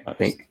 he did make my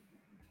list. I think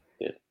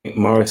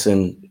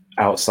Morrison,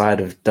 outside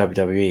of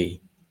WWE,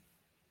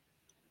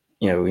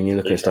 when you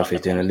look at stuff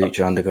he's doing at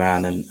Lucha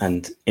Underground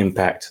and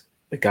Impact,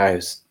 the guy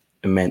is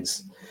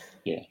immense.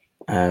 Yeah.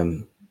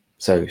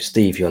 So,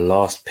 Steve, your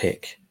last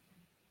pick.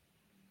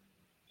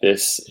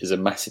 this is a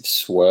massive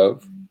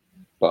swerve,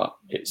 but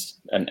it's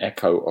an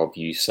echo of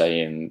you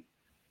saying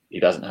he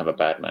doesn't have a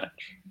bad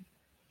match.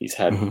 He's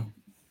had a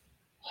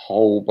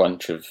whole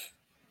bunch of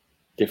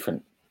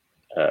different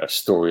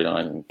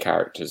storyline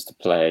characters to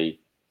play,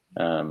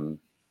 and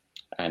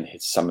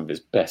some of his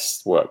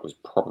best work was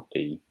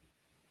probably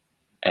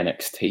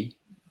NXT.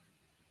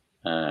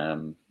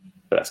 But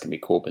that's gonna be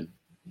Corbin.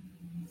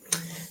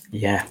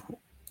 Yeah,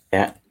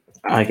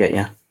 I get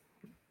you.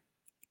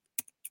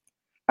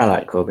 I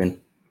like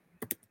Corbin.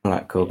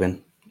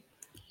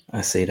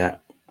 I see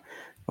that.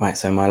 Right,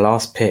 so my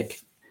last pick.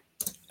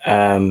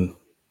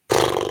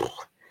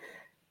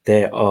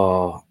 There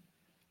are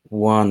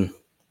 1,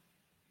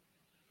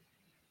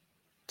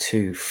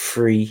 2,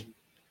 3.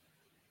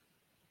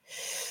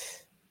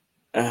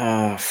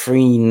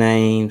 3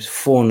 names,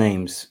 4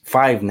 names,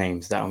 5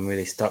 names that I'm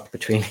really stuck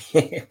between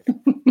here.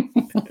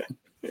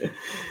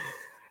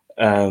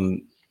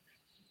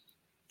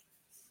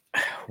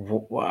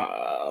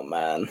 Wow,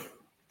 man.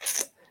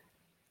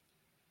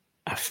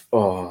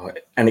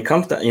 And it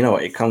comes down,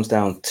 it comes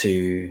down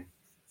to,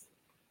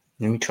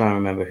 let me try and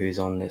remember who's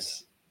on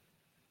this.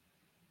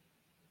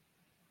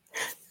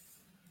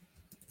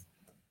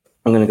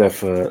 I'm going to go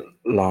for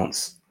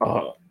Lance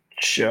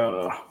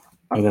Archer.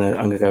 I'm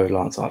gonna go with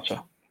Lance Archer.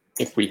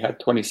 If we had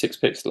 26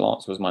 picks,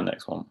 Lance was my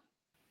next one.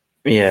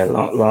 Yeah,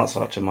 Lance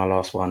Archer, my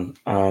last one.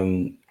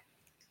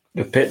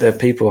 The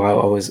people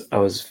I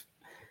was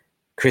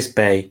Chris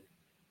Bay,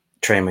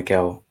 Trey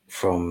Miguel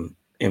from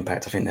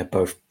Impact. I think they're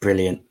both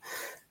brilliant.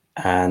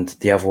 And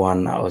the other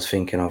one I was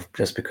thinking of,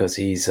 just because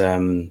he's he's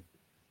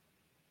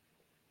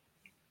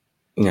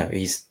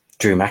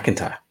Drew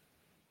McIntyre.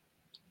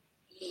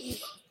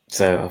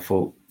 So I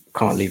thought,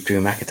 can't leave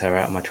Drew McIntyre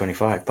out of my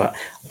 25. But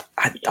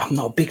I'm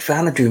not a big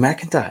fan of Drew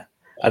McIntyre.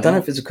 I don't know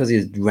if it's because he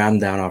was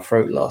rammed down our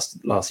throat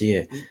last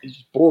year. It's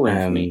just boring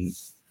for me.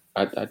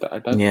 I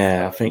don't.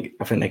 Yeah, I think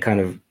they kind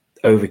of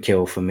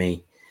overkill for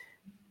me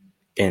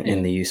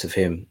in the use of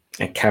him.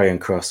 And Karrion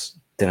Kross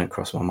didn't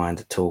cross my mind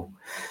at all.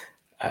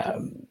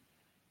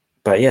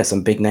 But yeah,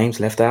 some big names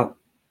left out.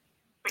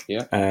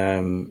 Yeah.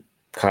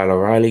 Kyle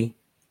O'Reilly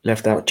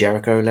left out.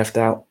 Jericho left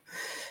out.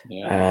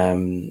 Yeah.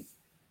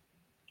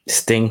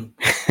 Sting.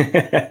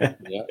 Yeah.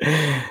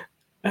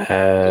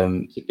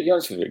 To be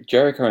honest with you,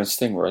 Jericho and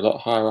Sting were a lot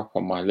higher up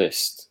on my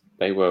list.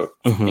 They were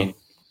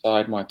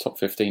inside my top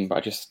 15, but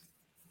I just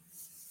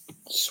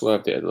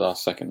swerved it at the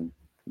last second.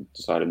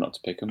 Decided not to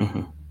pick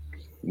them.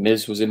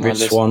 Miz was in my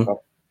list.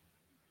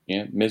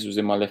 Miz was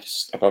in my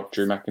list above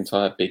Drew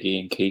McIntyre, Big E,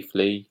 and Keith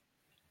Lee.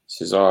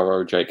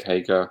 Cesaro, Jake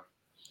Hager,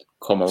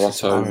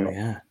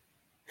 Comoroto.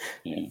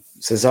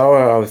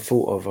 Cesaro, I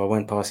thought of. I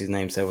went past his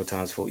name several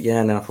times. And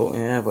then I thought,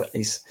 but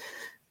his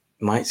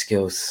mic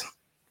skills.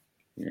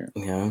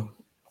 Yeah.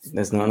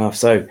 There's not enough.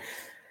 So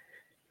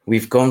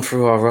we've gone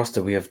through our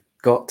roster. We have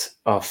got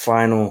our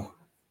final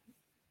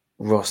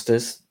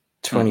rosters,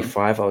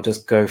 25. I'll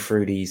just go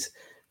through these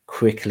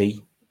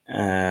quickly.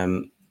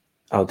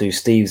 I'll do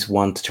Steve's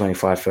 1 to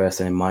 25 first,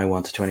 and then my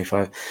 1 to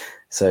 25.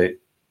 So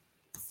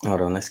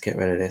hold on, let's get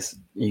rid of this.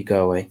 You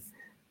go away.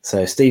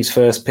 So Steve's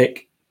first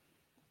pick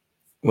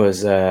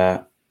was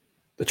the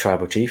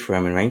Tribal Chief,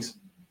 Roman Reigns.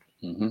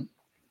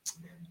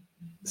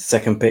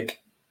 Second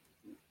pick,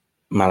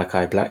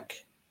 Malachi Black.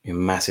 You're a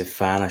massive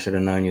fan. I should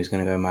have known you was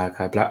going to go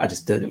Malachi Black. I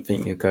just didn't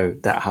think you'd go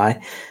that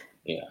high.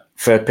 Yeah.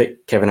 Third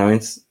pick, Kevin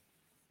Owens.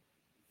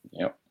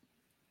 Yep.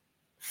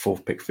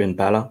 Fourth pick, Finn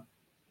Balor.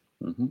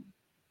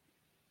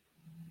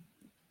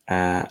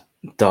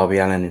 Darby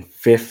Allin in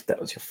fifth. That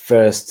was your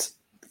first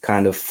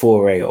kind of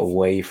foray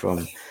away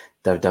from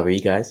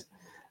WWE guys.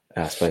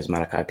 I suppose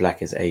Malachi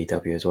Black is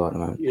AEW as well at the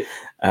moment. Yeah.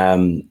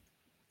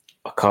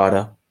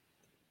 Okada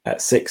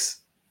at 6.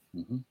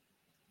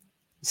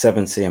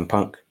 7, CM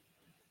Punk.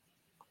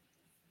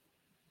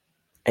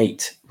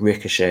 8,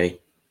 Ricochet.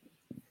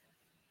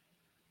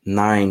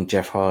 9,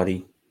 Jeff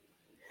Hardy.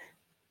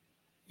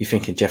 You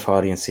thinking Jeff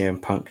Hardy and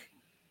CM Punk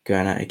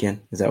going out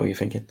again? Is that what you're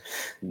thinking?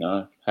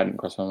 No, hadn't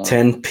crossed my mind.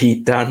 10,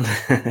 Pete Dunne.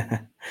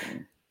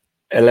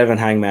 11,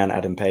 Hangman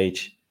Adam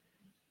Page.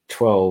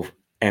 12,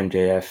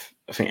 MJF.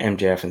 I think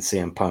MJF and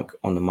CM Punk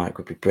on the mic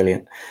would be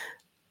brilliant.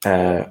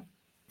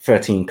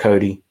 13,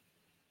 Cody.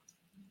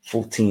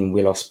 14,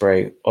 Will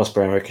Ospreay.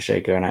 Ospreay and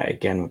Ricochet going out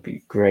again would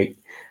be great.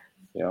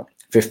 Yeah.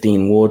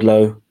 15,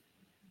 Wardlow.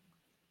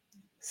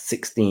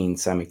 16,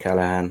 Sami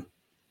Callihan.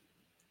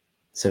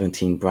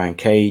 17, Brian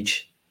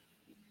Cage.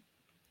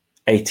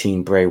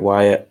 18, Bray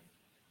Wyatt.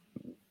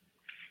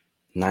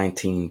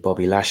 19,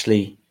 Bobby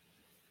Lashley.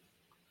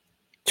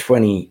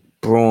 20,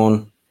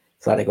 Braun.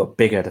 It's like they got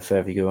bigger the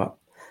further you go up.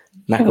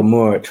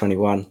 Nakamura at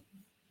 21.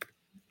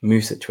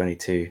 Moose at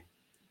 22.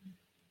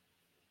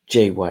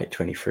 Jay White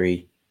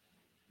 23.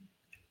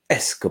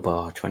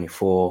 Escobar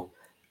 24.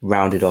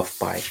 Rounded off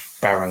by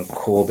Baron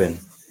Corbin.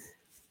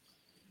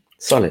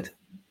 Solid.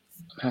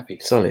 I'm happy.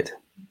 Solid.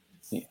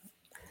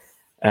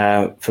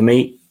 Yeah. For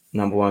me,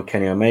 number 1,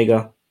 Kenny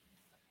Omega.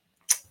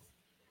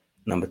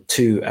 Number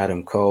 2,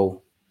 Adam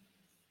Cole.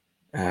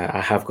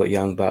 I have got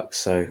Young Bucks,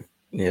 so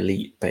the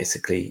elite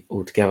basically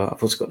all together.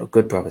 I've also got the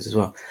Good Brothers as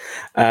well.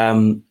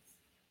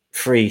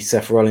 3,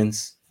 Seth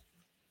Rollins.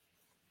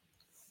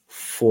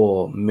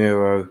 4,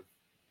 Miro.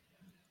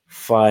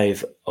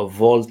 5,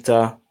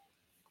 Volta.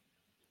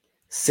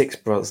 6,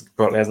 Brock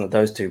Lesnar.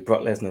 Those 2,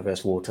 Brock Lesnar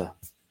versus Walter.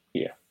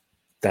 Yeah.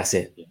 That's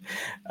it.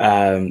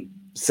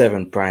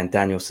 7, Bryan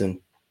Danielson.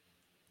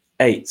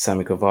 8,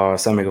 Sammy Guevara.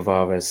 Sammy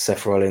Guevara versus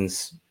Seth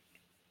Rollins.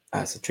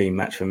 That's a dream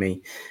match for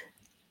me.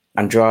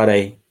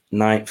 Andrade,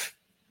 9th.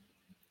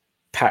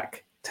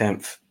 Pac,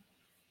 10th.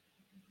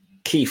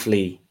 Keith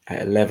Lee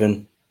at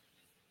 11.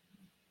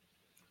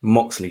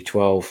 Moxley,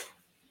 12.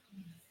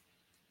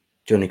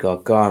 Johnny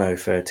Gargano,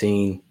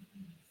 13.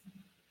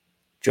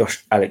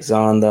 Josh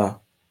Alexander,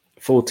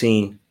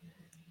 14.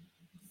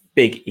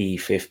 Big E,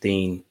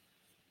 15.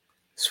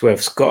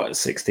 Swerve Scott at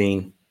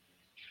 16.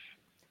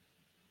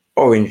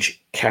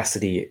 Orange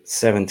Cassidy at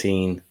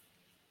 17.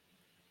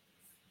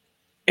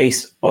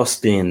 Ace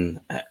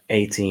Austin at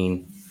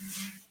 18.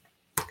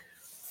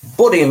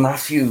 Buddy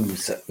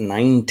Matthews at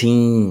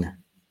 19.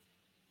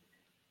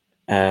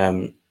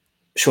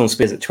 Sean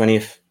Spears at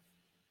 20th.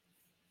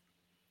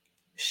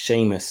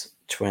 Sheamus,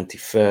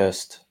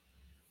 21st.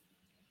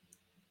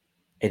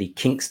 Eddie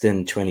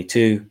Kingston,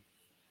 22.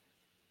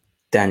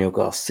 Daniel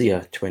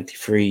Garcia,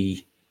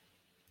 23.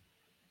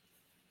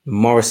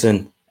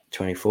 Morrison,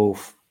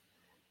 24th.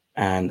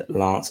 And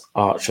Lance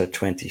Archer,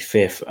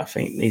 25th. I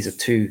think these are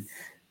 2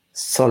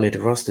 solid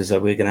rosters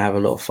that we're going to have a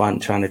lot of fun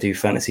trying to do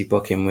fantasy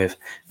booking with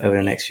over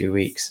the next few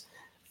weeks.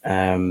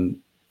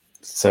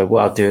 So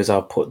what I'll do is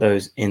I'll put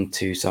those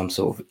into some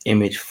sort of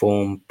image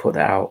form, put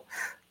that out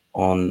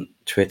on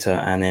Twitter,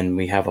 and then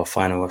we have our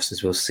final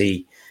rosters. We'll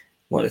see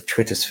what the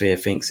Twitter sphere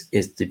thinks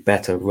is the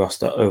better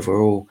roster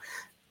overall.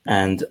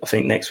 And I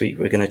think next week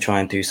we're going to try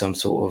and do some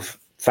sort of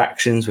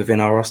factions within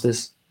our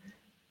rosters,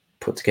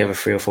 put together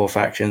 3 or 4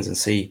 factions and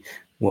see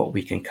what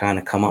we can kind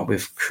of come up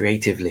with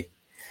creatively.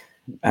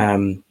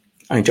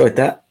 I enjoyed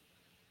that.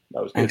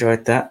 That was good.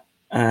 Enjoyed that.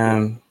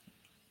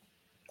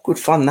 Good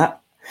fun,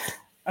 that.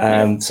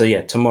 So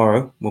yeah,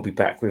 tomorrow we'll be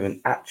back with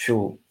an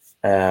actual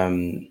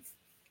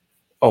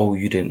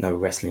you didn't know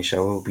wrestling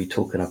show. We'll be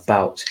talking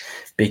about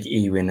Big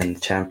E winning the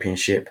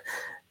championship,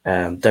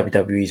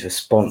 WWE's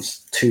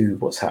response to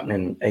what's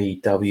happening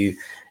in AEW,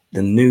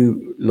 the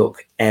new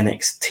look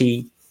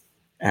NXT,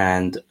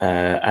 and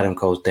Adam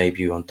Cole's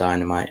debut on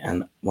Dynamite,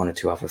 and 1 or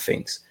 2 other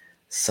things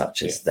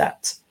such as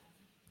that.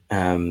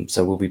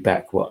 So we'll be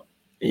back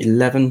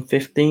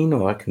 11:15,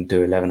 or I can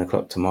do 11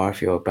 o'clock tomorrow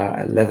if you're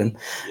about 11.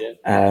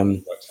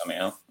 Work something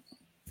out.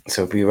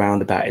 So we'll be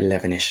around about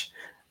 11ish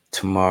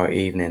tomorrow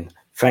evening.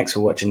 Thanks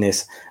for watching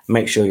this.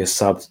 Make sure you're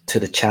subbed to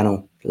the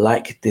channel.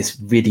 Like this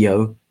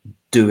video.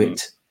 Do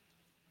it,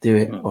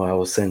 or I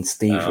will send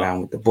Steve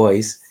around with the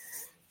boys.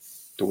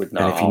 Do it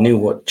now. And if you knew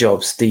what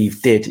job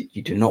Steve did,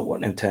 you do not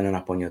want them turning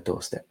up on your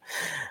doorstep.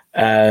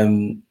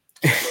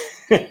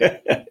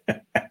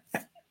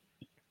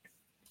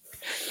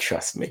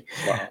 Trust me.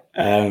 Wow.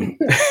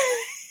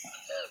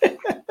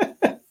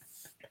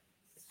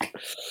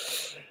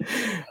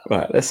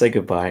 Right, let's say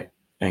goodbye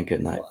and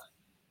good night.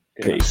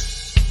 Good night. Peace.